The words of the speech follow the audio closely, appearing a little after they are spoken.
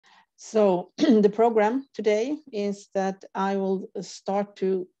So the program today is that I will start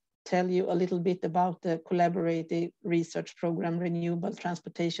to tell you a little bit about the collaborative research program, Renewable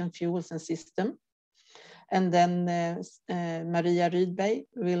Transportation Fuels and System. And then Maria Rydberg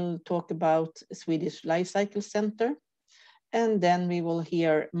will talk about Swedish Life Cycle Center. And then we will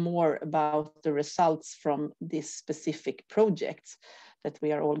hear more about the results from this specific project that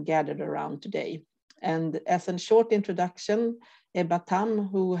we are all gathered around today. And as a short introduction, Ebba Tamm,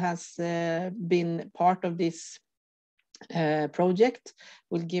 who has been part of this project,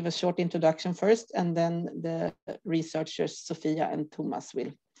 will give a short introduction first, and then the researchers Sofia and Tomas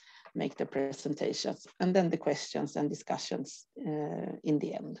will make the presentations, and then the questions and discussions in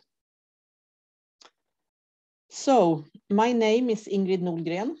the end. So my name is Ingrid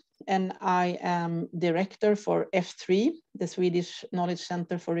Nordgren, and I am director for F3, the Swedish Knowledge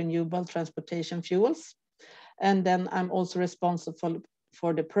Centre for Renewable Transportation Fuels. And then I'm also responsible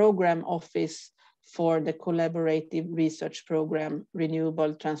for the program office for the collaborative research program,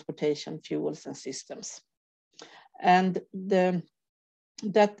 Renewable Transportation Fuels and Systems. And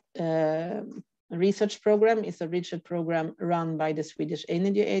that research program is a research program run by the Swedish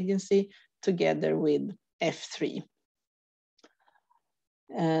Energy Agency together with F3.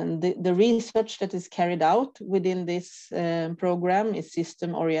 And the research that is carried out within this program is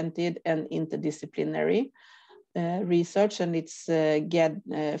system-oriented and interdisciplinary research, and it's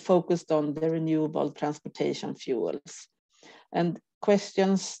focused on the renewable transportation fuels. And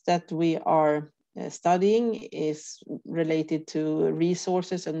questions that we are studying is related to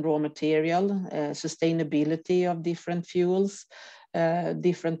resources and raw material, sustainability of different fuels,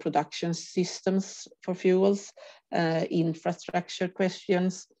 different production systems for fuels, infrastructure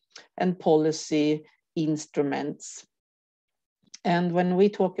questions, and policy instruments. And when we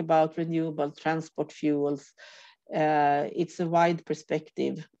talk about renewable transport fuels, it's a wide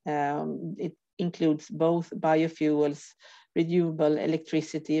perspective. It includes both biofuels, renewable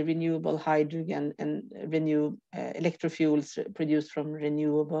electricity, renewable hydrogen, and electrofuels produced from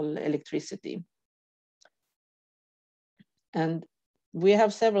renewable electricity. And we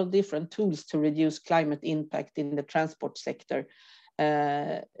have several different tools to reduce climate impact in the transport sector,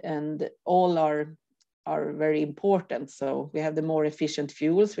 and all are very important. So we have the more efficient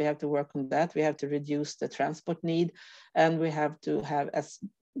fuels, we have to work on that, we have to reduce the transport need, and we have to have as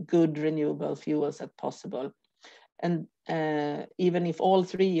good renewable fuels as possible. And even if all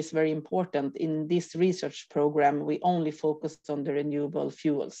three is very important, in this research program, we only focus on the renewable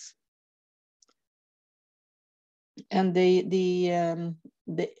fuels. And the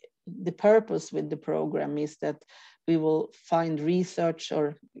purpose with the program is that we will find research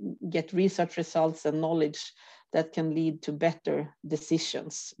or get research results and knowledge that can lead to better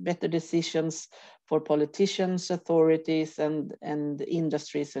decisions for politicians, authorities, and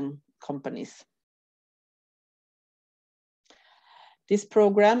industries and companies. This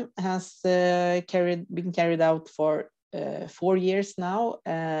program has been carried out for 4 years now,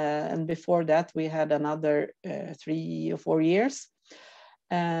 and before that we had another 3 or 4 years.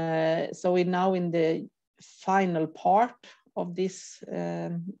 So we're now in the final part of this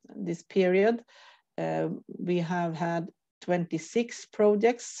period. We have had 26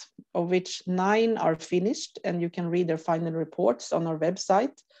 projects, of which 9 are finished, and you can read their final reports on our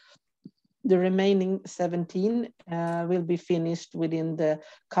website. The remaining 17 will be finished within the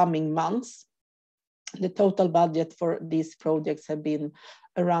coming months. The total budget for these projects have been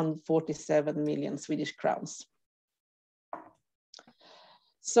around 47 million Swedish crowns.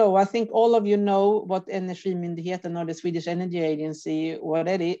 So I think all of you know what Energimyndigheten or the Swedish Energy Agency, what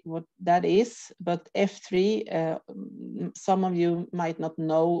that is, but F3, some of you might not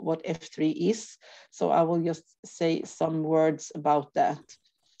know what F3 is, so I will just say some words about that.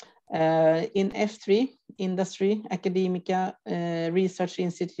 In F3, industry, academia, research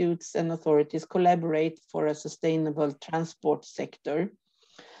institutes and authorities collaborate for a sustainable transport sector.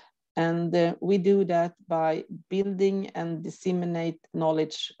 And we do that by building and disseminate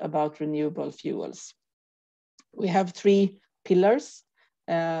knowledge about renewable fuels. We have 3 pillars.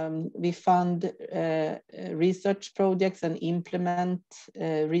 We fund research projects and implement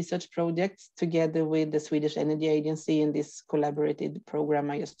research projects together with the Swedish Energy Agency in this collaborative program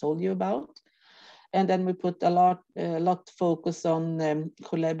I just told you about. And then we put a lot focus on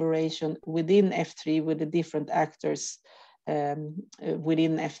collaboration within F3 with the different actors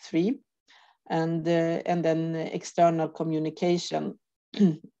within F3, and then external communication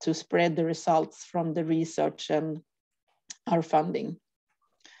to spread the results from the research and our funding.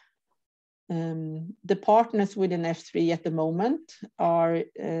 The partners within F3 at the moment are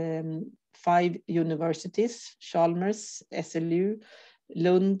 5 universities: Chalmers, SLU,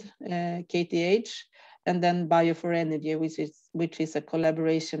 Lund KTH, and then Bio4Energy, which is a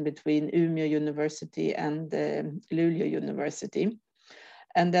collaboration between Umeå University and Luleå University.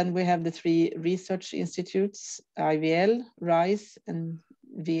 And then we have the 3 research institutes, IVL, RISE, and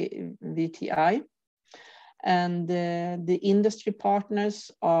VTI. And the industry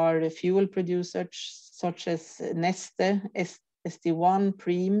partners are fuel producers such as Neste, ST1,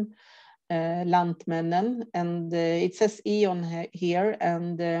 Preem, Lantmännen, and it says E.ON here,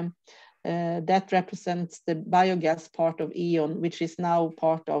 and that represents the biogas part of E.ON, which is now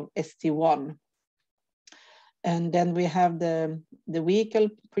part of ST1. And then we have the vehicle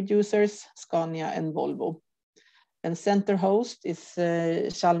producers, Scania and Volvo. And center host is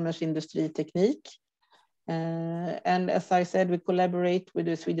Chalmers Industriteknik. And as I said, we collaborate with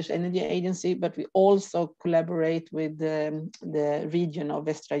the Swedish Energy Agency, but we also collaborate with the region of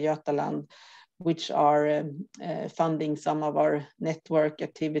Västra Götaland, which are funding some of our network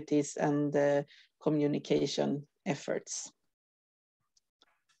activities and communication efforts.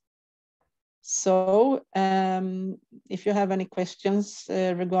 So if you have any questions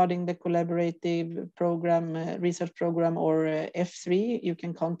regarding the collaborative program, research program, or F3, you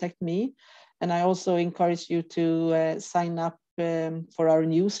can contact me. And I also encourage you to sign up for our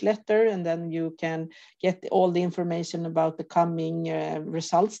newsletter, and then you can get all the information about the coming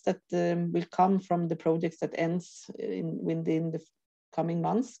results that will come from the projects that ends within the coming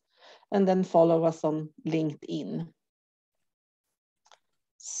months, and then follow us on LinkedIn.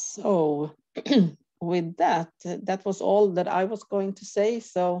 So with that, that was all that I was going to say.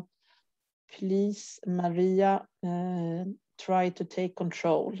 So please, Maria, try to take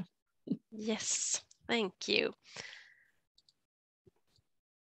control. Yes, thank you.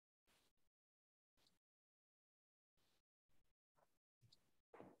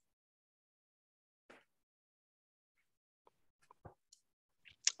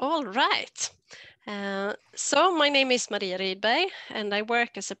 All right. So my name is Maria Rydberg, and I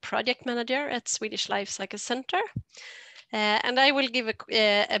work as a project manager at Swedish Life Cycle Center. And I will give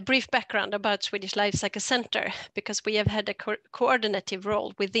a brief background about Swedish Life Cycle Center, because we have had a coordinative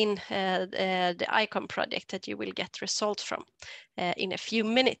role within the ICON project that you will get results from in a few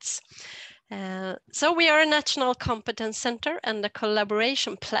minutes. So we are a national competence center and a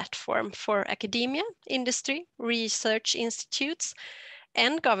collaboration platform for academia, industry, research institutes,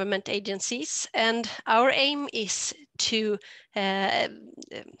 and government agencies. And our aim is to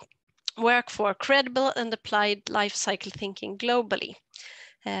work for credible and applied life cycle thinking globally.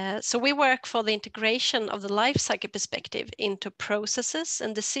 So we work for the integration of the life cycle perspective into processes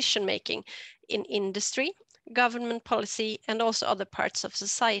and decision making in industry, government policy, and also other parts of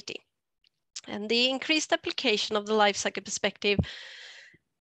society. And the increased application of the life cycle perspective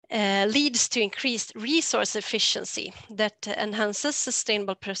leads to increased resource efficiency that enhances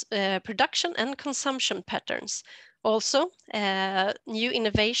sustainable production and consumption patterns. Also, new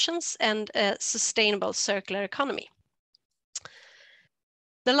innovations and a sustainable circular economy.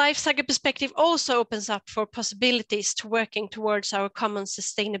 The life cycle perspective also opens up for possibilities to working towards our common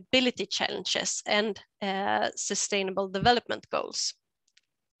sustainability challenges and sustainable development goals.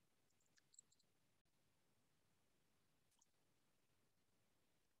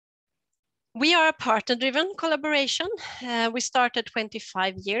 We are a partner-driven collaboration. We started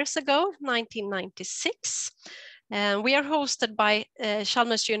 25 years ago, 1996. We are hosted by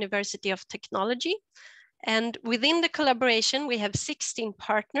Chalmers University of Technology. And within the collaboration, we have 16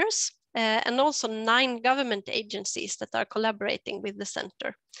 partners and also 9 government agencies that are collaborating with the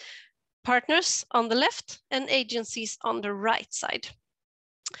center. Partners on the left and agencies on the right side.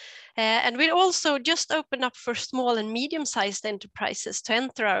 And we also just open up for small and medium-sized enterprises to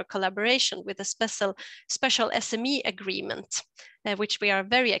enter our collaboration with a special SME agreement, which we are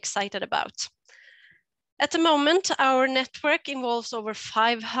very excited about. At the moment, our network involves over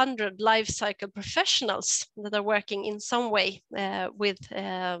 500 life cycle professionals that are working in some way with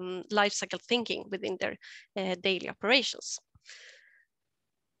life cycle thinking within their daily operations.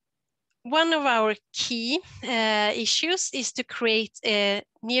 One of our key issues is to create a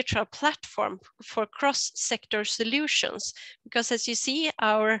neutral platform for cross-sector solutions, because as you see,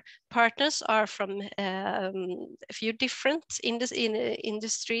 our partners are from a few different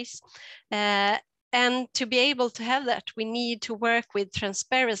industries. And to be able to have that, we need to work with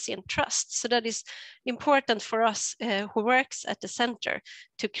transparency and trust. So that is important for us who works at the center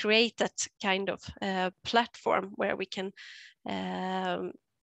to create that kind of platform where we can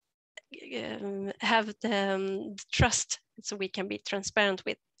have the trust, so we can be transparent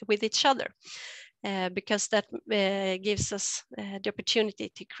with each other, because that gives us the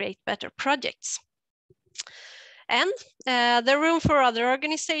opportunity to create better projects. And there are room for other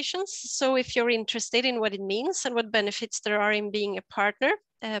organizations. So if you're interested in what it means and what benefits there are in being a partner,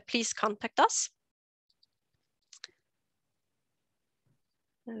 please contact us.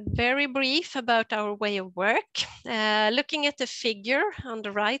 Very brief about our way of work. Looking at the figure on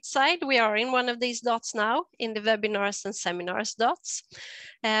the right side, we are in one of these dots now, in the webinars and seminars dots.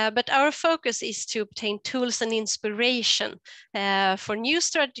 But our focus is to obtain tools and inspiration for new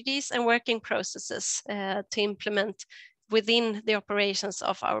strategies and working processes to implement within the operations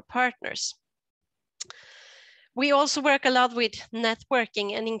of our partners. We also work a lot with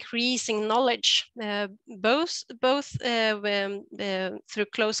networking and increasing knowledge, both through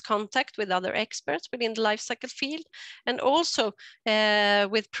close contact with other experts within the life cycle field, and also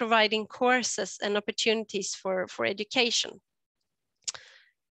with providing courses and opportunities for education.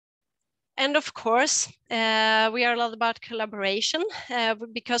 And of course, we are a lot about collaboration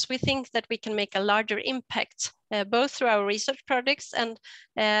because we think that we can make a larger impact, both through our research projects and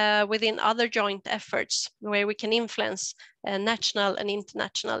within other joint efforts where we can influence national and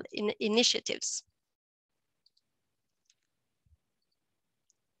international initiatives.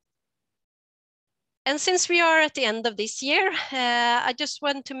 And since we are at the end of this year, I just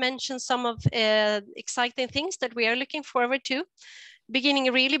want to mention some of exciting things that we are looking forward to.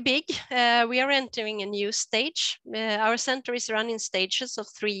 Beginning really big, we are entering a new stage. Our center is run in stages of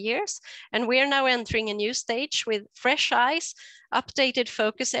 3 years, and we are now entering a new stage with fresh eyes, updated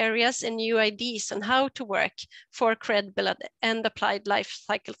focus areas, and new ideas on how to work for credible and applied life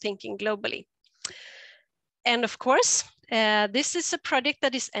cycle thinking globally. And of course, this is a project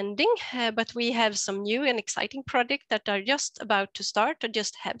that is ending, but we have some new and exciting projects that are just about to start or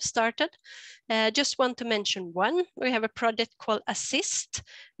just have started. Just want to mention one. We have a project called Assist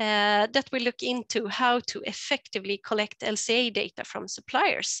that will look into how to effectively collect LCA data from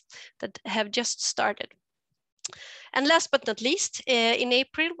suppliers that have just started. And last but not least, in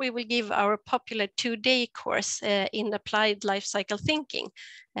April, we will give our popular 2-day course in applied life cycle thinking.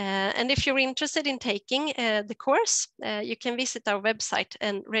 And if you're interested in taking the course, you can visit our website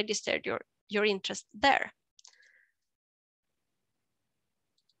and register your interest there.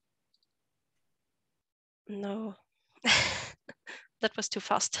 No. That was too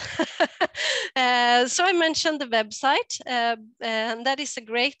fast. So I mentioned the website, and that is a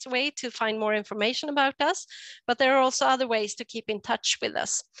great way to find more information about us, but there are also other ways to keep in touch with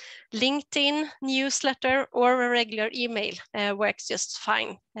us. LinkedIn, newsletter, or a regular email works just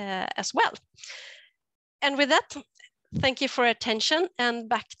fine as well. And with that, thank you for your attention, and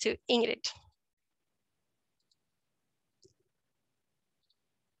back to Ingrid.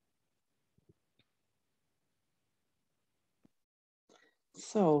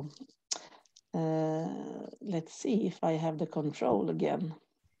 So let's see if I have the control again.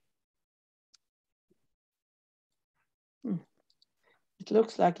 It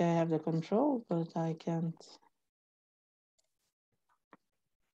looks like I have the control, but I can't.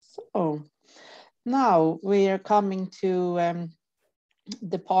 So now we are coming to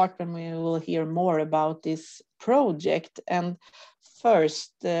the part when we will hear more about this project. And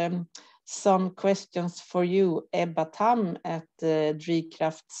first, some questions for you, Ebba Tamm at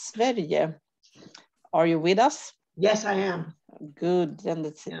Drivkraft Sverige. Are you with us? Yes, I am. Good, and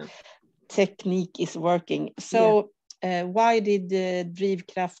the technique is working. So why did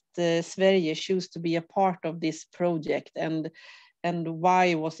Drivkraft Sverige choose to be a part of this project, and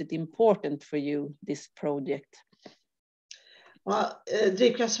why was it important for you, this project? Well,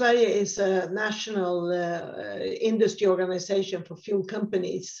 Drivkraft Sverige is a national industry organization for fuel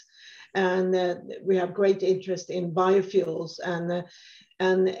companies, and we have great interest in biofuels, and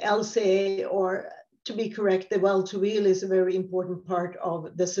LCA, or to be correct, the well-to-wheel is a very important part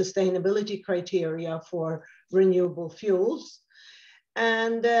of the sustainability criteria for renewable fuels.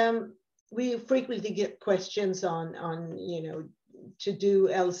 And we frequently get questions on to do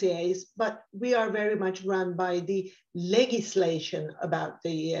LCAs, but we are very much run by the legislation about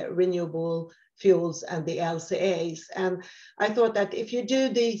the renewable fuels and the LCAs. And I thought that if you do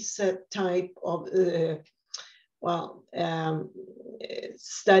these type of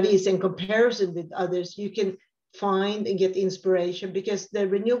studies in comparison with others, you can find and get inspiration, because the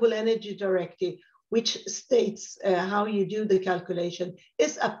Renewable Energy Directive, which states how you do the calculation,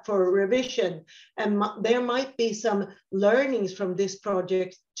 is up for revision. And there might be some learnings from this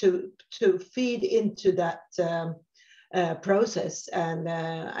project to feed into that process. And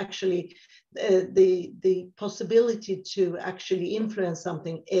actually, the possibility to actually influence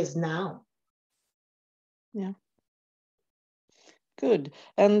something is now. Yeah. Good.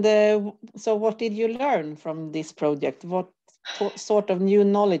 And so what did you learn from this project? What sort of new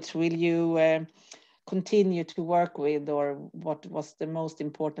knowledge will you continue to work with, or what was the most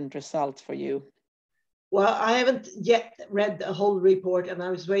important result for you? Well, I haven't yet read the whole report, and I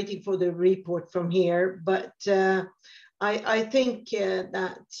was waiting for the report from here, but I think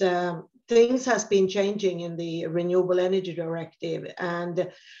that things has been changing in the Renewable Energy Directive,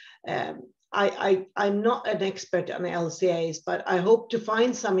 and I'm not an expert on LCAs, but I hope to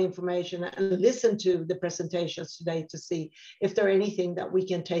find some information and listen to the presentations today to see if there anything that we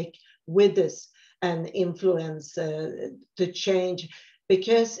can take with us and influence to change.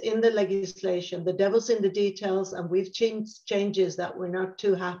 Because in the legislation, the devil's in the details, and we've changed changes that we're not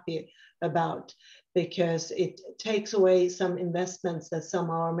too happy about, because it takes away some investments that some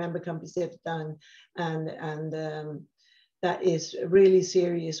of our member companies have done, and that is really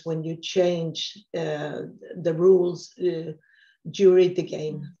serious when you change the rules during the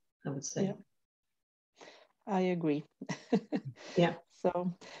game, I would say. Yeah. I agree. Yeah.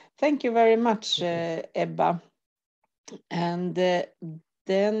 So thank you very much, Ebba. And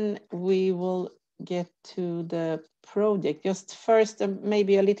then we will get to the project. Just first,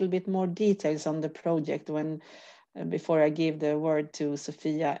 maybe a little bit more details on the project before I give the word to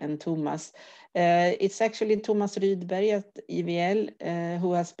Sofia and Tomas. It's actually Tomas Rydberg at EVL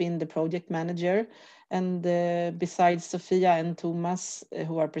who has been the project manager. And besides Sofia and Tomas,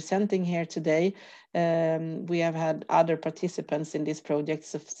 who are presenting here today, we have had other participants in this project,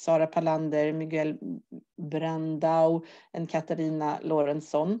 Sara Palander, Miguel Brandau, and Katarina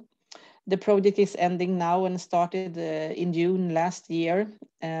Lorentzon. The project is ending now and started in June last year.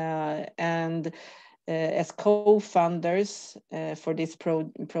 And as co-funders for this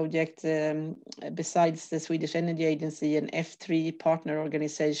project, besides the Swedish Energy Agency and F3 partner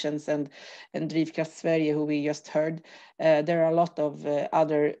organizations and Drivkraft Sverige, who we just heard, there are a lot of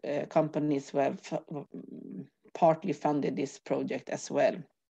other companies who have partly funded this project as well.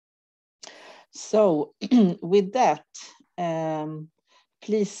 So with that,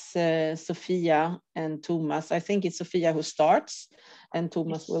 please, Sofia and Tomas. I think it's Sofia who starts, and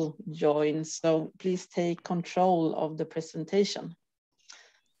Tomas will join. So please take control of the presentation.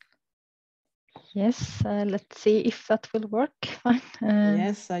 Yes, let's see if that will work.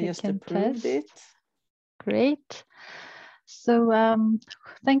 Yes, I just approved it. Great. So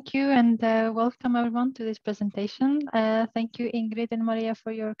thank you, and welcome everyone to this presentation. Thank you, Ingrid and Maria,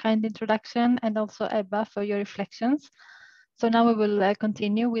 for your kind introduction, and also Ebba for your reflections. So now we will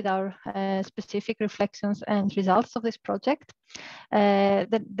continue with our specific reflections and results of this project.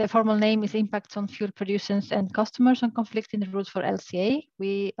 The formal name is Impacts on Fuel Producers and Customers on Conflicting Rules for LCA.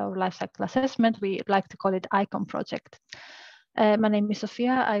 Our life cycle assessment, we like to call it ICON project. My name is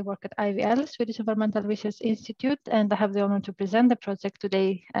Sofia. I work at IVL, Swedish Environmental Research Institute, and I have the honor to present the project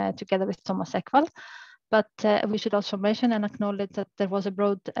today together with Tomas Ekvall. But we should also mention and acknowledge that there was a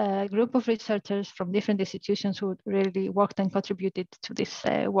broad group of researchers from different institutions who really worked and contributed to this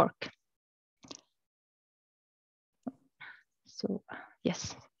work. So,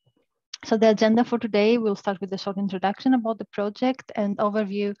 yes. So the agenda for today, we'll start with a short introduction about the project and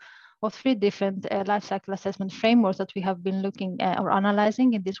overview of 3 different life cycle assessment frameworks that we have been looking or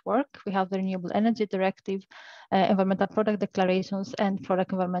analyzing in this work. We have the Renewable Energy Directive, Environmental Product Declarations, and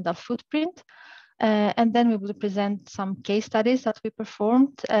Product Environmental Footprint. And then we will present some case studies that we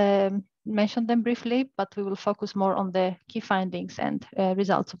performed, mention them briefly, but we will focus more on the key findings and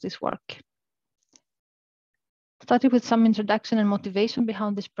results of this work. Starting with some introduction and motivation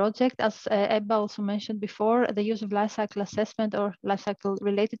behind this project, as Ebba also mentioned before, the use of life cycle assessment or life cycle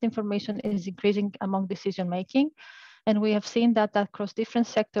related information is increasing among decision making. And we have seen that across different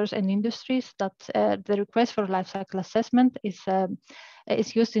sectors and industries that the request for life cycle assessment is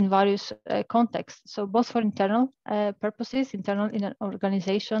used in various contexts. So both for internal purposes, internal in an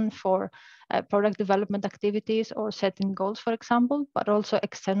organization for product development activities or setting goals, for example, but also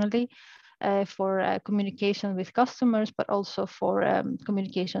externally for communication with customers, but also for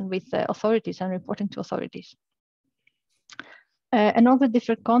communication with authorities and reporting to authorities. And all the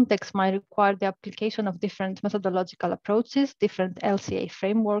different contexts might require the application of different methodological approaches, different LCA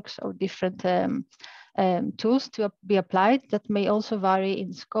frameworks, or different tools to be applied that may also vary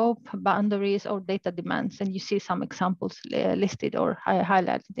in scope, boundaries, or data demands. And you see some examples listed or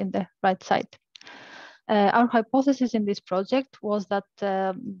highlighted in the right side. Our hypothesis in this project was that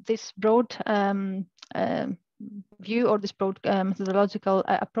this broad view or this broad methodological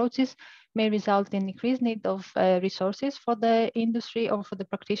approaches may result in increased need of resources for the industry or for the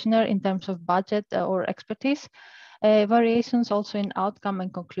practitioner in terms of budget or expertise. Variations also in outcome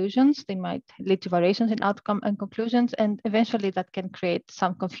and conclusions. They might lead to variations in outcome and conclusions, and eventually that can create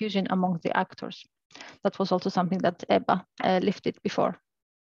some confusion among the actors. That was also something that Ebba lifted before.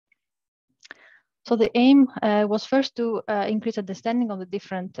 So the aim was first to increase understanding of the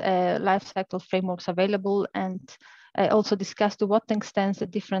different life cycle frameworks available, and also discuss to what extent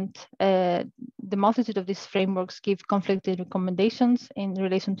the multitude of these frameworks give conflicting recommendations in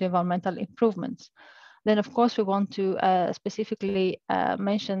relation to environmental improvements. Then, of course, we want to specifically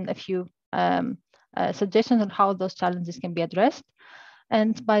mention a few suggestions on how those challenges can be addressed.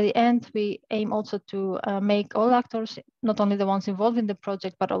 And by the end, we aim also to make all actors, not only the ones involved in the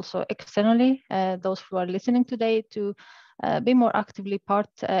project, but also externally, those who are listening today, to be more actively part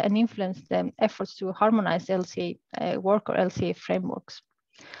and influence the efforts to harmonize LCA work or LCA frameworks.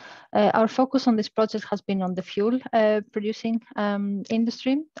 Our focus on this project has been on the fuel producing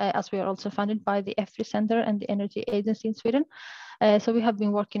industry, as we are also funded by the F3 Center and the Energy Agency in Sweden. So we have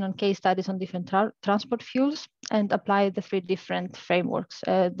been working on case studies on different transport fuels and apply the 3 different frameworks,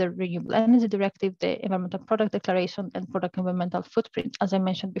 the Renewable Energy Directive, the Environmental Product Declaration, and Product Environmental Footprint, as I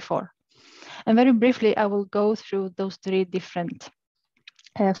mentioned before. And very briefly, I will go through those 3 different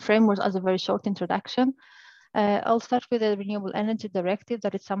frameworks as a very short introduction. I'll start with the Renewable Energy Directive.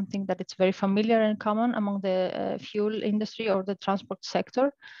 That is something that it's very familiar and common among the fuel industry or the transport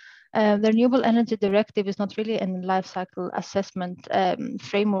sector. The Renewable Energy Directive is not really a life cycle assessment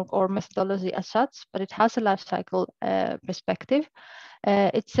framework or methodology as such, but it has a life cycle perspective.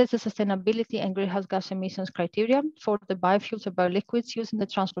 It sets the sustainability and greenhouse gas emissions criteria for the biofuels or bioliquids used in the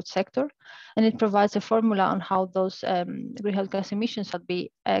transport sector. And it provides a formula on how those greenhouse gas emissions should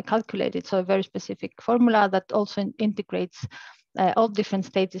be calculated. So a very specific formula that also integrates all different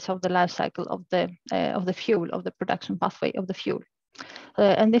stages of the life cycle of the fuel, of the production pathway of the fuel.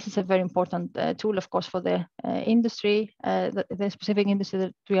 And this is a very important tool, of course, for the industry, the specific industry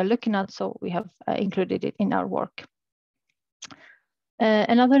that we are looking at. So we have included it in our work.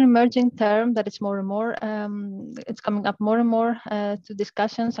 Another emerging term that is more and more, it's coming up more and more to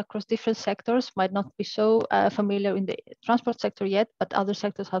discussions across different sectors, might not be so familiar in the transport sector yet, but other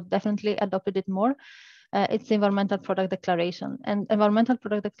sectors have definitely adopted it more. It's the Environmental Product Declaration. And Environmental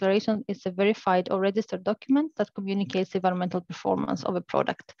Product Declaration is a verified or registered document that communicates the environmental performance of a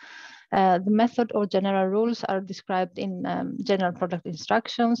product. The method or general rules are described in general product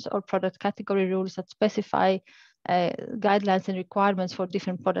instructions or product category rules that specify guidelines and requirements for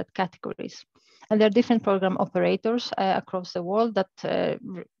different product categories. And there are different program operators across the world that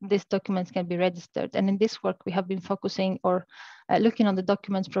these documents can be registered. And in this work, we have been focusing or looking on the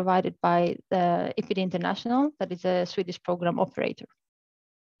documents provided by the EPD International, that is a Swedish program operator.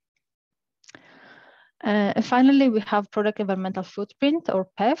 And finally, we have Product Environmental Footprint, or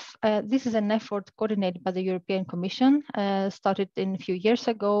PEF. This is an effort coordinated by the European Commission, started in a few years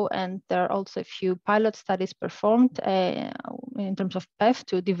ago, and there are also a few pilot studies performed in terms of PEF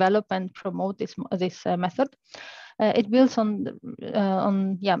to develop and promote this method. It builds on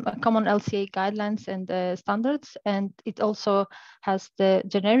common LCA guidelines and standards, and it also has the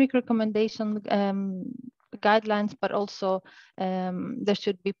generic recommendation guidelines, but also there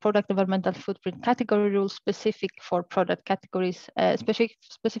should be product environmental footprint category rules specific for product categories,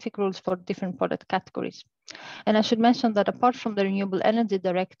 specific rules for different product categories. And I should mention that apart from the Renewable Energy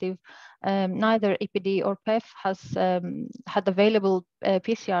Directive, neither EPD or PEF has had available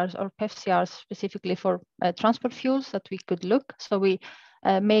PCRs or PEFCRs specifically for transport fuels that we could look. So we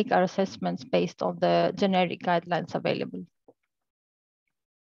make our assessments based on the generic guidelines available.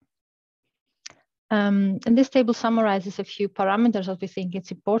 And this table summarizes a few parameters that we think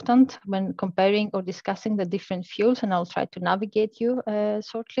it's important when comparing or discussing the different fuels, and I'll try to navigate you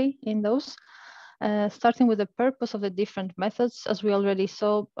shortly in those. Starting with the purpose of the different methods, as we already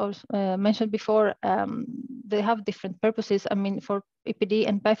saw or mentioned before, they have different purposes. I mean, for EPD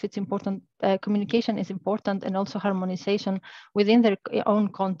and PEF, it's important, communication is important, and also harmonization within their own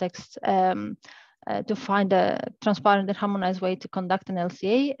context to find a transparent and harmonized way to conduct an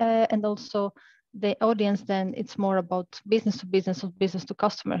LCA, and also the audience, then it's more about business to business or business to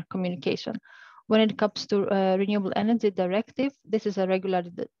customer communication. When it comes to Renewable Energy Directive, this is a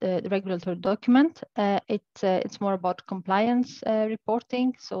regulatory document. It's more about compliance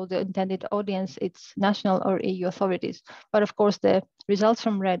reporting. So the intended audience, it's national or EU authorities. But of course, the results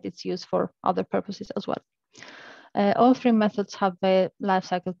from RED, it's used for other purposes as well. All 3 methods have a life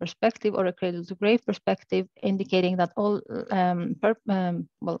cycle perspective or a cradle to grave perspective, indicating that all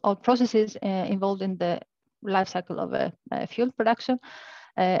processes involved in the life cycle of a fuel production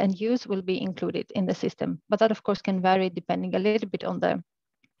and use will be included in the system. But that, of course, can vary depending a little bit on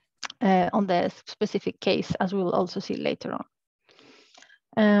the specific case, as we will also see later on.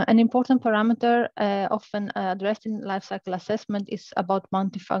 An important parameter often addressed in life cycle assessment is about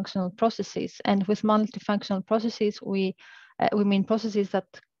multifunctional processes. And with multifunctional processes, we we mean processes that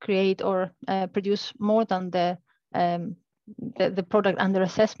create or produce more than the product under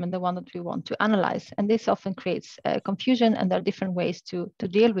assessment, the one that we want to analyze. And this often creates confusion, and there are different ways to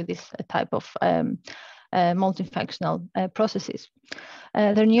deal with this type of multifunctional processes.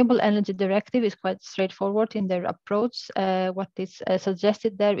 The Renewable Energy Directive is quite straightforward in their approach. What is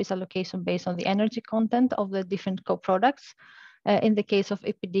suggested there is allocation based on the energy content of the different co-products. In the case of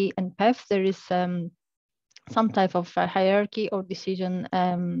EPD and PEF, there is some type of hierarchy or decision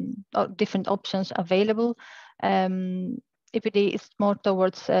or different options available. EPD is more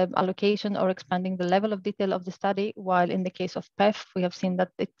towards allocation or expanding the level of detail of the study, while in the case of PEF, we have seen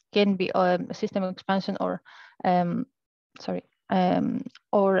that it can be a system expansion or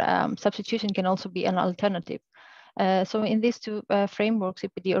substitution can also be an alternative. So in these two frameworks,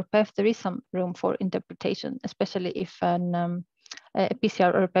 EPD or PEF, there is some room for interpretation, especially if a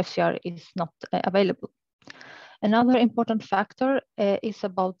PCR or a PEFCR is not available. Another important factor is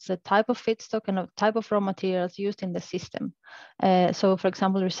about the type of feedstock and type of raw materials used in the system. So for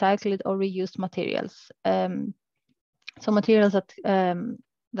example, recycled or reused materials. So materials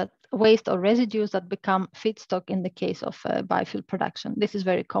that waste or residues that become feedstock in the case of biofuel production. This is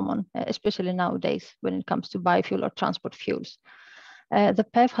very common, especially nowadays when it comes to biofuel or transport fuels. The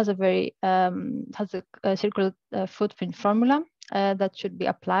PEF has a very circular footprint formula that should be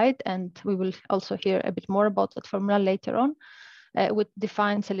applied, and we will also hear a bit more about that formula later on, which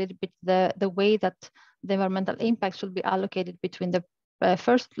defines a little bit the way that the environmental impact should be allocated between the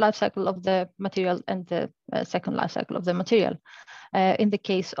first life cycle of the material and the second life cycle of the material. In the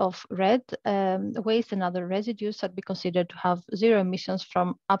case of RED, waste and other residues should be considered to have zero emissions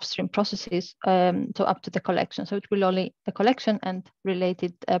from upstream processes to up to the collection. So it will only the collection and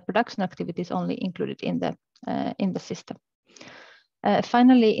related production activities only included in the system.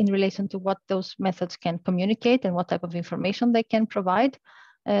 Finally, in relation to what those methods can communicate and what type of information they can provide,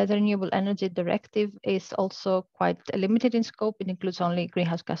 the Renewable Energy Directive is also quite limited in scope. It includes only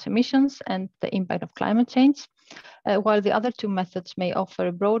greenhouse gas emissions and the impact of climate change, while the other two methods may offer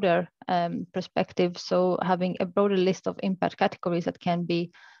a broader perspective, so having a broader list of impact categories that can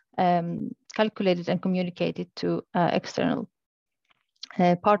be calculated and communicated to external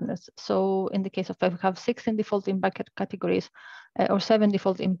partners. So in the case of PEF, we have 16 default impact categories or 7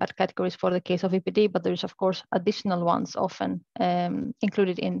 default impact categories for the case of EPD, but there's of course additional ones often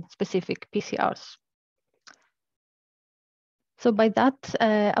included in specific PCRs. So by that,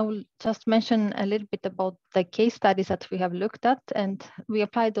 I will just mention a little bit about the case studies that we have looked at, and we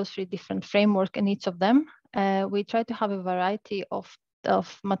applied those 3 different frameworks in each of them. We try to have a variety of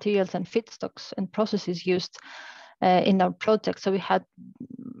materials and feedstocks and processes used in our project. So we had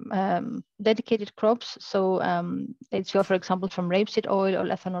dedicated crops, so HVO, for example, from rapeseed oil or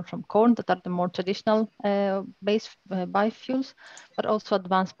ethanol from corn, that are the more traditional base biofuels, but also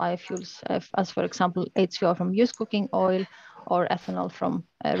advanced biofuels, as for example, HVO from used cooking oil or ethanol from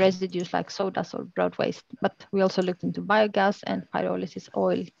residues like sodas or broad waste. But we also looked into biogas and pyrolysis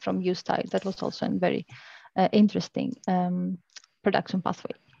oil from used tire. That was also a very interesting production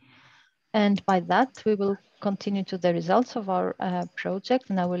pathway. And by that, we will continue to the results of our project,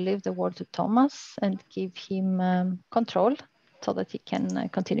 and I will leave the word to Tomas and give him control so that he can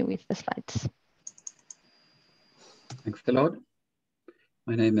continue with the slides. Thanks a lot.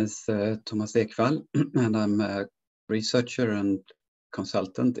 My name is Tomas Ekvall, and I'm a researcher and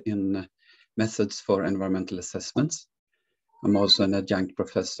consultant in methods for environmental assessments. I'm also an adjunct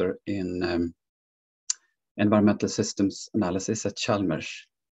professor in environmental systems analysis at Chalmers.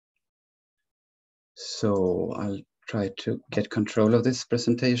 So I'll try to get control of this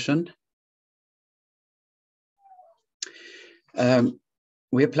presentation.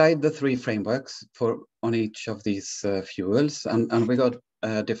 We applied the 3 frameworks on each of these fuels, and we got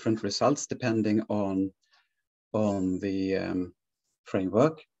different results depending on the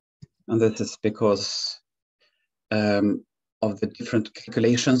framework. And this is because of the different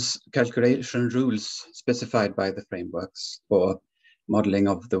calculation rules specified by the frameworks for modeling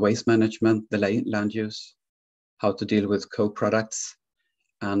of the waste management, the land use, how to deal with co-products,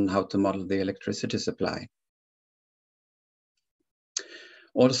 and how to model the electricity supply.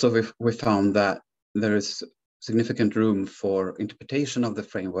 Also, we found that there is significant room for interpretation of the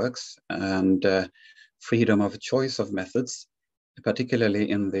frameworks and freedom of choice of methods, particularly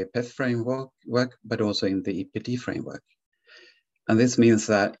in the PEF framework, but also in the EPD framework. And this means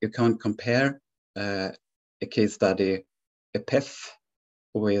that you can't compare a case study, a PEF,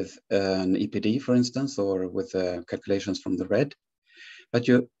 with an EPD, for instance, or with calculations from the RED. But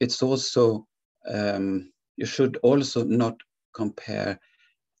you should also not compare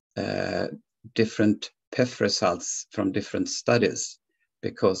different PEF results from different studies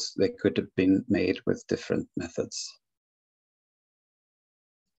because they could have been made with different methods.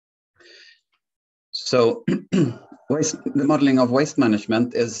 So the modeling of waste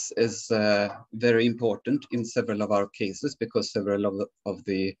management is very important in several of our cases because several of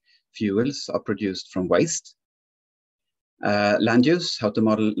the fuels are produced from waste. Land use, how to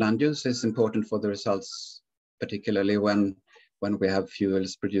model land use is important for the results, particularly when we have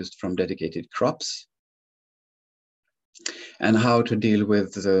fuels produced from dedicated crops. And how to deal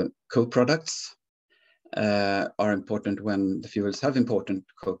with the co-products are important when the fuels have important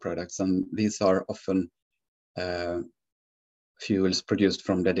co-products, and these are often fuels produced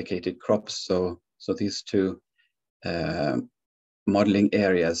from dedicated crops. So these two modeling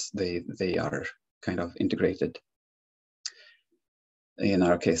areas, they are kind of integrated in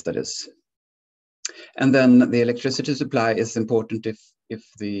our case studies. And then the electricity supply is important if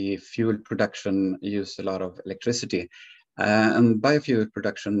the fuel production use a lot of electricity. And biofuel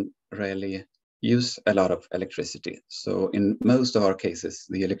production rarely use a lot of electricity. So in most of our cases,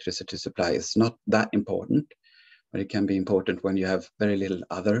 the electricity supply is not that important, but it can be important when you have very little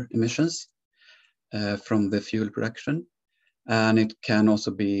other emissions from the fuel production. And it can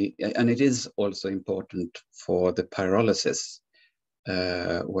also be, and it is also important for the pyrolysis,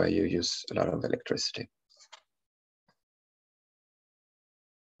 where you use a lot of electricity.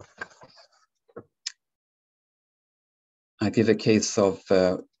 I give a case of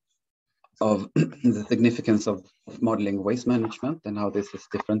the significance of modeling waste management and how this is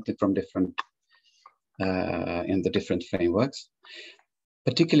different from in the different frameworks.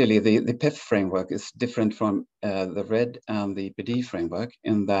 Particularly the PEF framework is different from the RED and the EPD framework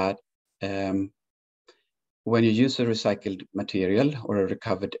in that when you use a recycled material or a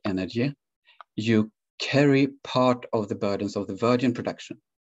recovered energy, you carry part of the burdens of the virgin production.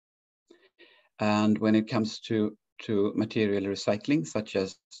 And when it comes to material recycling, such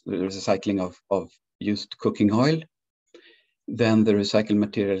as the recycling of used cooking oil, then the recycled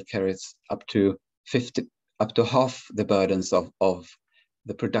material carries up to half the burdens of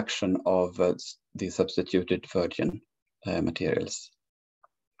the production of the substituted virgin materials.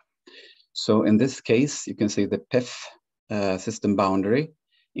 So in this case, you can see the PEF system boundary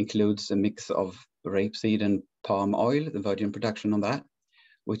includes a mix of rapeseed and palm oil, the virgin production on that,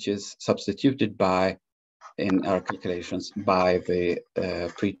 which is substituted in our calculations by the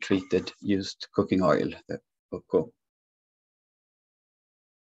pre-treated used cooking oil, the cocoa.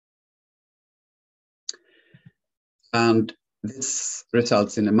 And this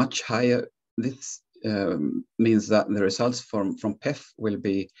results in a much higher, this means that the results from PEF will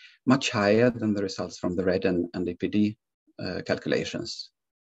be much higher than the results from the RED and EPD calculations.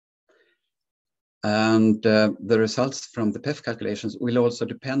 And the results from the PEF calculations will also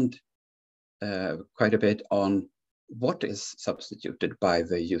depend quite a bit on what is substituted by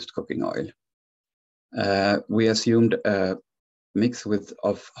the used cooking oil. We assumed a mix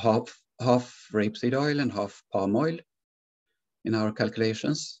of half rapeseed oil and half palm oil in our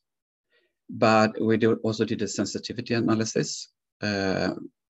calculations, but we also did a sensitivity analysis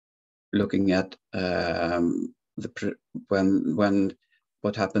looking at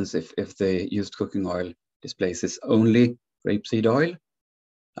what happens if the used cooking oil displaces only rapeseed oil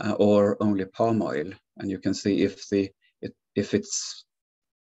or only palm oil. And you can see if it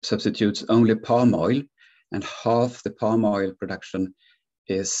substitutes only palm oil and half the palm oil production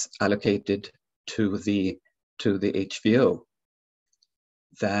is allocated to the HVO,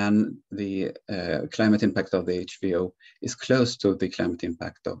 then the climate impact of the HVO is close to the climate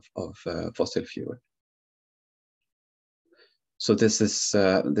impact of fossil fuel. So this is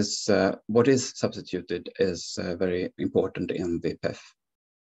what is substituted is very important in the PEF.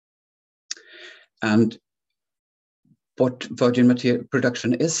 And what virgin material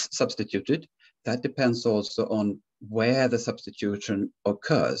production is substituted, that depends also on where the substitution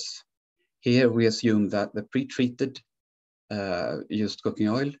occurs. Here we assume that the pre-treated used cooking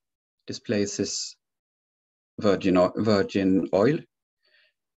oil displaces virgin oil,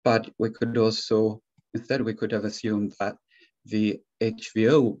 but we could also, instead we could have assumed that the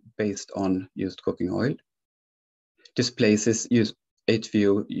HVO based on used cooking oil displaces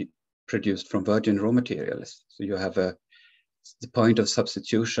HVO produced from virgin raw materials. So you have the point of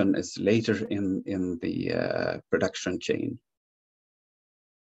substitution is later in the production chain.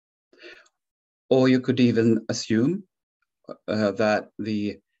 Or you could even assume that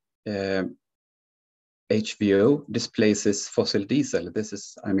the HVO displaces fossil diesel. This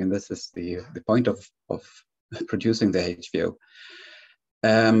is the point of producing the HVO.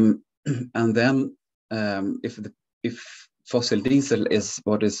 And then if fossil diesel is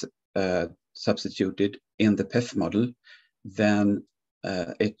what is substituted in the PEF model, then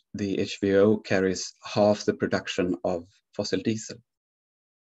the HVO carries half the production of fossil diesel.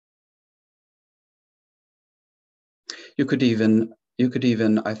 You could even,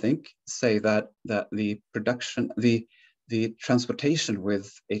 I think, say that the transportation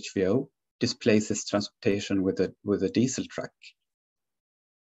with HVO displaces transportation with a diesel truck,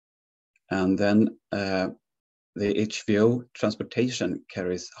 and then the HVO transportation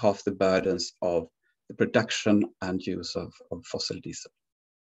carries half the burdens of the production and use of fossil diesel.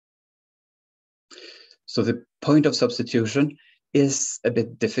 So the point of substitution is a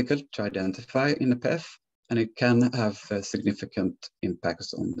bit difficult to identify in a PEF, and it can have significant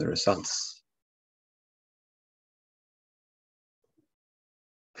impacts on the results.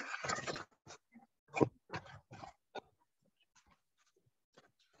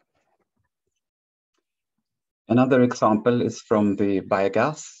 Another example is from the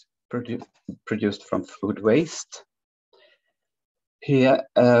biogas produced from food waste. Here,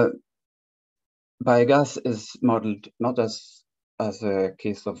 biogas is modeled not as a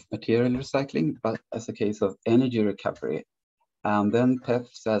case of material recycling, but as a case of energy recovery. And then PEF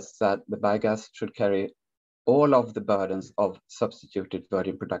says that the biogas should carry all of the burdens of substituted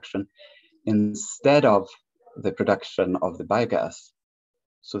virgin production instead of the production of the biogas.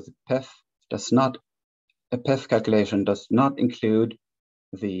 So the PEF calculation does not include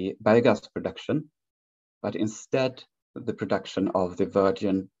the biogas production, but instead the production of the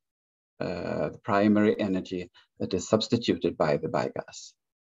virgin the primary energy that is substituted by the biogas.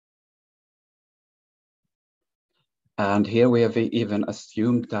 And here we have even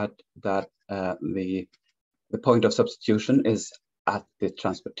assumed that the point of substitution is at the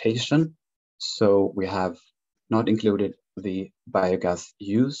transportation. So we have not included the biogas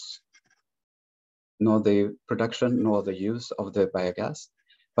use, nor the production, nor the use of the biogas,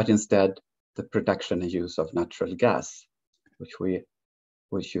 but instead the production and use of natural gas, which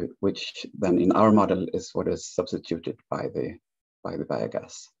then in our model is what is substituted by the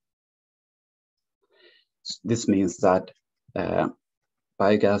biogas. This means that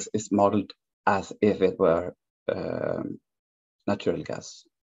biogas is modeled as if it were natural gas.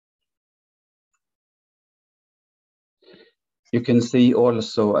 You can see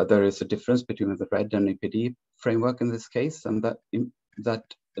also there is a difference between the RED and EPD framework in this case, and that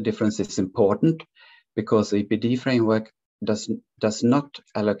difference is important because the EPD framework does not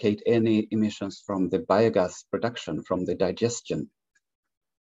allocate any emissions from the biogas production, from the digestion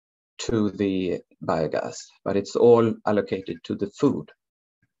to the biogas, but it's all allocated to the food.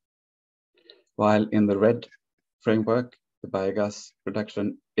 While in the RED framework, the biogas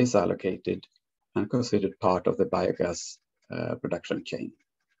production is allocated and considered part of the biogas production chain.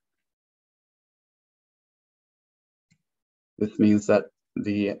 This means that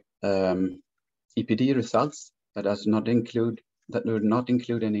the EPD results that do not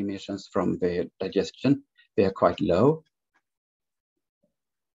include any emissions from the digestion, they are quite low.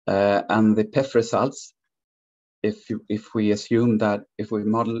 And the PEF results, if we assume that if we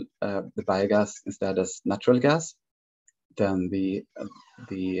model the biogas instead as natural gas, then the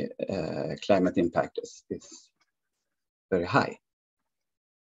climate impact is very high.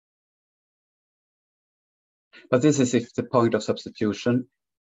 But this is if the point of substitution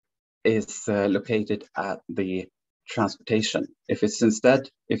is located at the transportation. If it's instead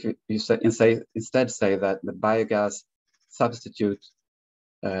say that the biogas substitutes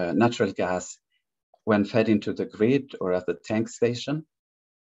natural gas when fed into the grid or at the tank station,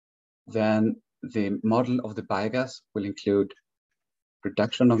 then the model of the biogas will include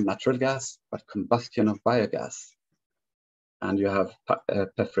production of natural gas, but combustion of biogas. And you have a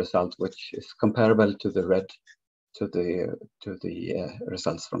PEF result which is comparable to the RED, to the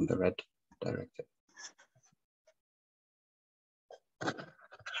results from the RED directive.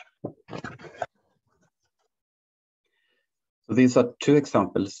 So these are two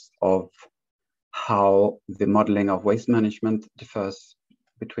examples of how the modeling of waste management differs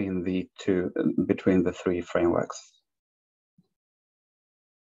between the three frameworks.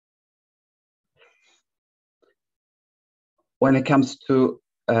 When it comes to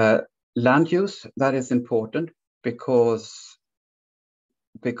land use, that is important because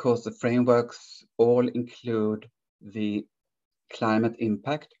the frameworks all include the climate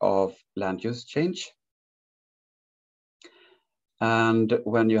impact of land use change. And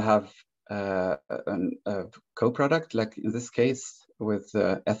when you have a co-product, like in this case with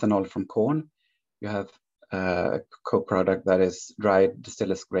ethanol from corn, you have a co-product that is dried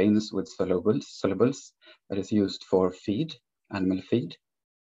distillers grains with solubles that is used for feed, animal feed.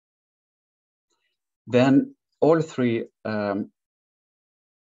 Then all three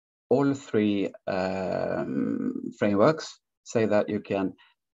all three frameworks say that you can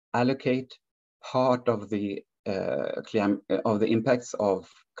allocate part of the impacts of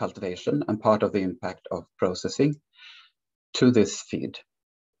cultivation and part of the impact of processing to this feed,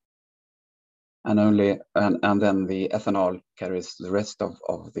 and then the ethanol carries the rest of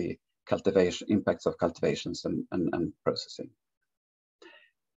the cultivation impacts of cultivations and processing.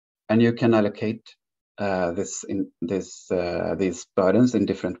 And you can allocate these burdens in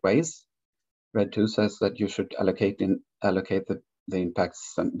different ways. RED 2 says that you should allocate the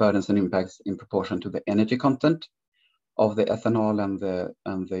impacts and burdens and impacts in proportion to the energy content of the ethanol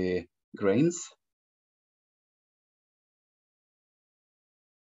and the grains.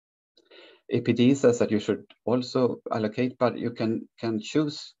 EPD says that you should also allocate, but you can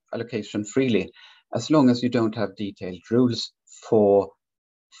choose allocation freely as long as you don't have detailed rules for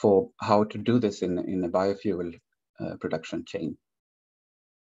how to do this in a biofuel production chain.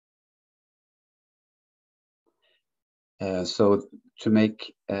 So to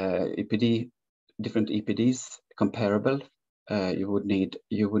make different EPDs comparable, you would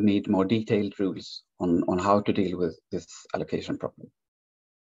need more detailed rules on how to deal with this allocation problem.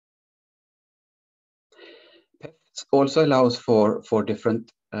 PEF also allows for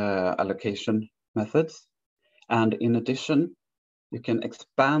different allocation methods, and in addition, you can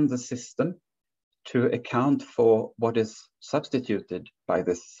expand the system to account for what is substituted by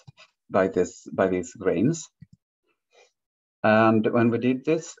these grains. And when we did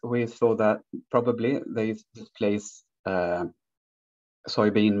this, we saw that probably they displace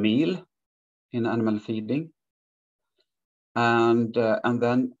soybean meal in animal feeding, and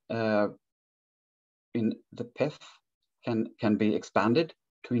then in the PEF can be expanded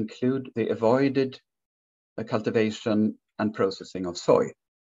to include the avoided cultivation and processing of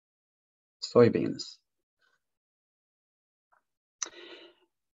soybeans.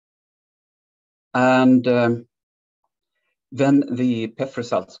 And then the PEF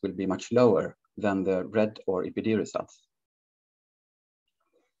results will be much lower than the RED or EPD results.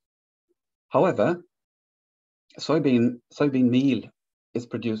 However, soybean meal is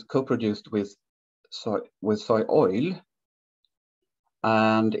co-produced with soy oil,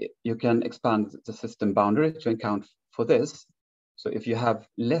 and you can expand the system boundary to account for this. So if you have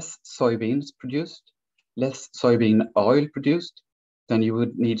less soybeans produced, less soybean oil produced, then you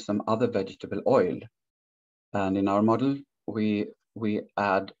would need some other vegetable oil. And in our model, we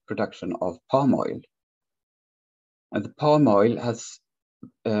add production of palm oil. And the palm oil has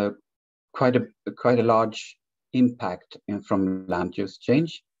quite a large impact from land use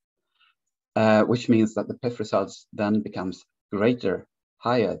change, which means that the PEF results then becomes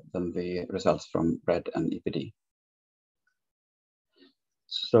higher than the results from RED and EPD.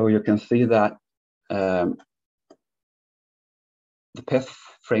 So you can see that the PEF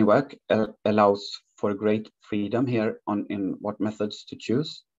framework allows for great freedom here in what methods to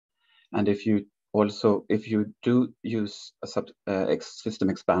choose. And if you do use a system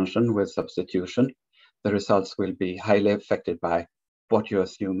expansion with substitution, the results will be highly affected by what you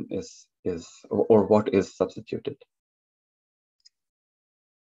assume is or what is substituted.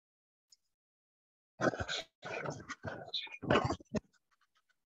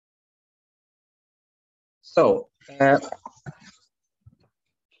 So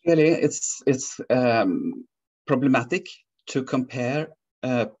clearly, it's problematic to compare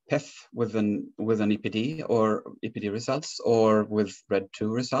PEF with an EPD or EPD results or with RED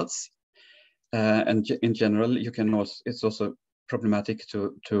 2 results. And in general, it's also problematic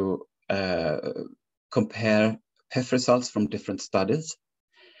to compare PEF results from different studies.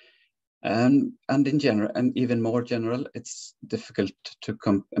 And in general, and even more general, it's difficult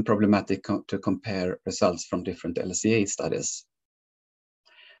and problematic to compare results from different LCA studies.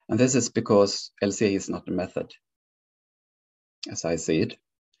 And this is because LCA is not a method, as I see it.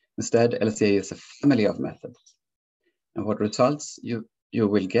 Instead, LCA is a family of methods. And what results you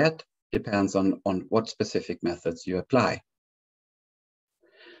will get depends on what specific methods you apply.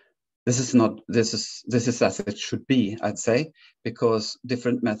 This is as it should be, I'd say, because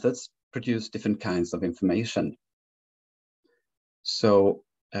different methods produce different kinds of information. So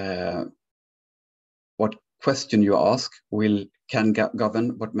what question you ask can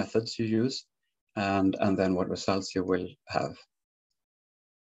govern what methods you use and then what results you will have.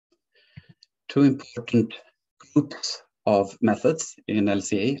 Two important groups of methods in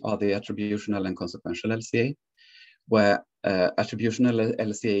LCA are the attributional and consequential LCA, where attributional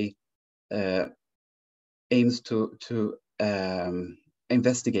LCA aims to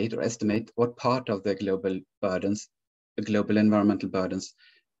investigate or estimate what part of the global environmental burdens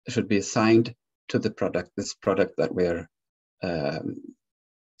should be assigned to this product that we're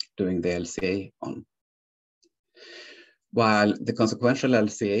doing the LCA on. While the consequential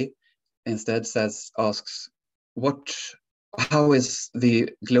LCA instead asks, how is the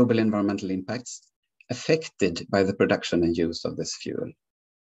global environmental impacts affected by the production and use of this fuel?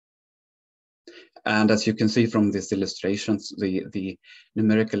 And as you can see from these illustrations, the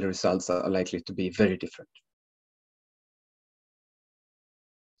numerical results are likely to be very different.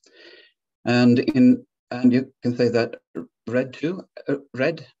 And you can say that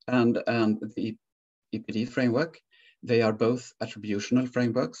RED and the EPD framework, they are both attributional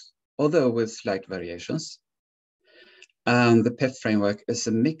frameworks, although with slight variations. And the PEF framework is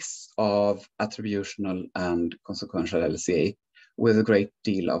a mix of attributional and consequential LCA with a great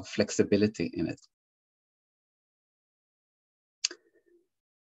deal of flexibility in it.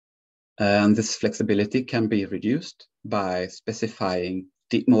 And this flexibility can be reduced by specifying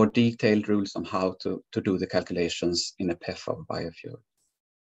more detailed rules on how to do the calculations in a PEF of biofuel.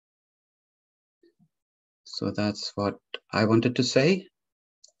 So that's what I wanted to say,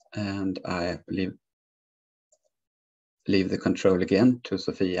 and I leave the control again to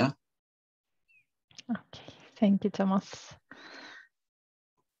Sofia. Okay, thank you, Tomas.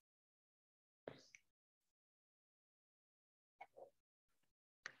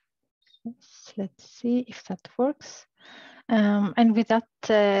 Let's see if that works. And with that,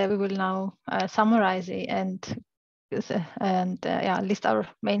 we will now summarize and list our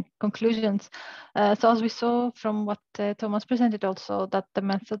main conclusions. So as we saw from what Tomas presented also, that the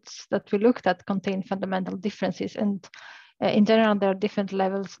methods that we looked at contain fundamental differences, and in general there are different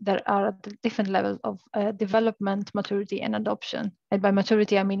levels. There are different levels of development, maturity, and adoption. And by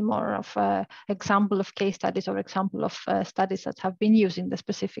maturity, I mean more of example of case studies or example of studies that have been using the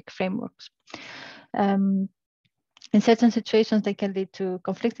specific frameworks. In certain situations, they can lead to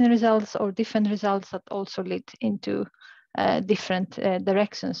conflicting results or different results that also lead into different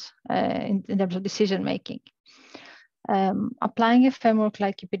directions in terms of decision making. Applying a framework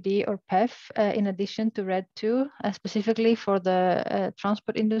like EPD or PEF in addition to RED II, specifically for the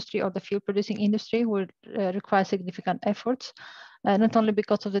transport industry or the fuel producing industry, would require significant efforts. Not only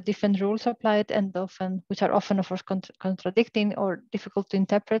because of the different rules applied and which are often of course contradicting or difficult to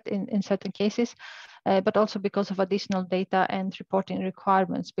interpret in certain cases, but also because of additional data and reporting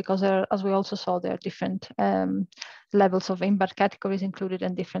requirements, because as we also saw, there are different levels of impact categories included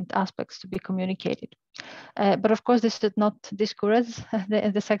and different aspects to be communicated. But of course, this did not discourage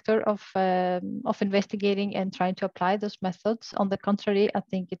the sector of investigating and trying to apply those methods. On the contrary, I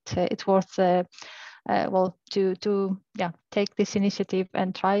think it's worth to take this initiative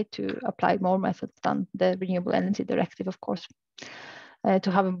and try to apply more methods than the Renewable Energy Directive, of course,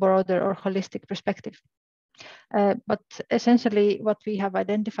 to have a broader or holistic perspective. But essentially what we have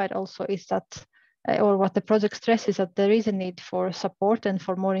identified also is that, or what the project stresses, that there is a need for support and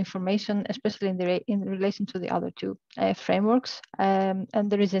for more information, especially in relation to the other two frameworks. And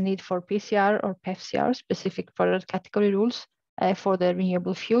there is a need for PCR or PEFCR, specific product category rules, for the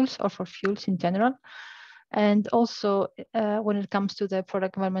renewable fuels or for fuels in general. And also when it comes to the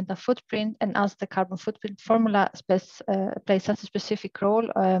product environmental footprint, and as the carbon footprint formula plays such a specific role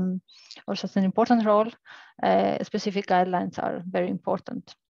or such an important role, specific guidelines are very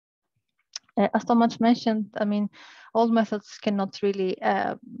important. As Tomas mentioned, I mean, all methods cannot really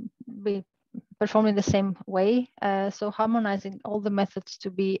be performed in the same way. So harmonizing all the methods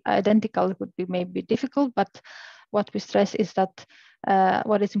to be identical would be maybe difficult, but what we stress is that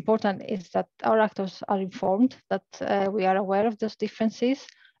what is important is that our actors are informed, that we are aware of those differences.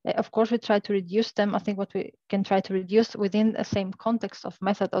 Of course, we try to reduce them. I think what we can try to reduce within the same context of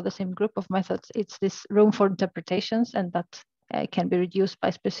method or the same group of methods, it's this room for interpretations, and that can be reduced by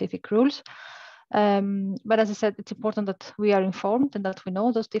specific rules. But as I said, it's important that we are informed and that we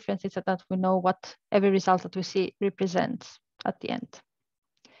know those differences and that we know what every result that we see represents at the end.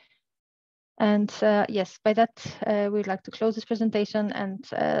 And yes, by that, we'd like to close this presentation and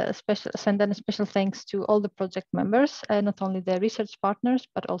send a special thanks to all the project members, not only the research partners,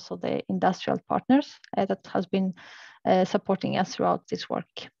 but also the industrial partners that has been supporting us throughout this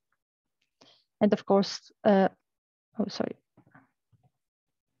work. And of course,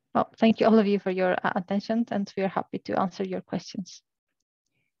 thank you all of you for your attention, and we are happy to answer your questions.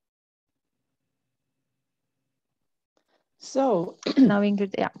 So now,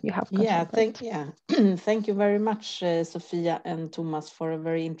 Ingrid, you have. Thank you very much, Sofia and Tomas, for a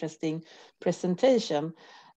very interesting presentation.